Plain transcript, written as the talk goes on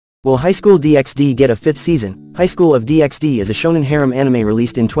Will Highschool DxD get a 5th season? Highschool of DxD is a shonen harem anime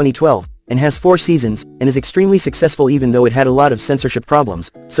released in 2012, and has 4 seasons, and is extremely successful even though it had a lot of censorship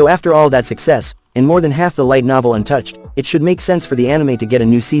problems, so after all that success, and more than half the light novel untouched, it should make sense for the anime to get a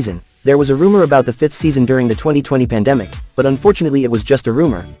new season. There was a rumor about the 5th season during the 2020 pandemic, but unfortunately it was just a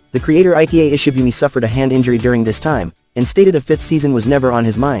rumor. The creator ichiei ishibumi suffered a hand injury during this time, and stated a 5th season was never on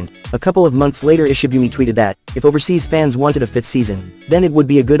his mind. A couple of months later Ishibumi tweeted that, if overseas fans wanted a 5th season, then it would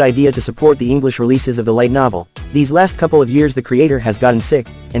be a good idea to support the English releases of the light novel. These last couple of years the creator has gotten sick,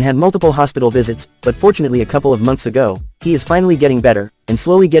 and had multiple hospital visits, but fortunately a couple of months ago, he is finally getting better, and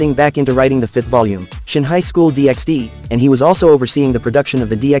slowly getting back into writing the 5th volume, Shin Highschool DxD, and he was also overseeing the production of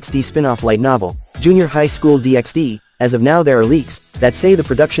the DxD spin-off light novel, Junior Highschool DxD. As of now there are leaks that say the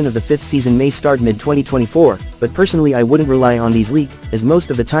production of the 5th season may start mid-2024, but personally I wouldn't rely on these leaks, as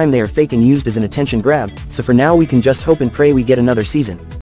most of the time they are fake and used as an attention grab, so for now we can just hope and pray we get another season.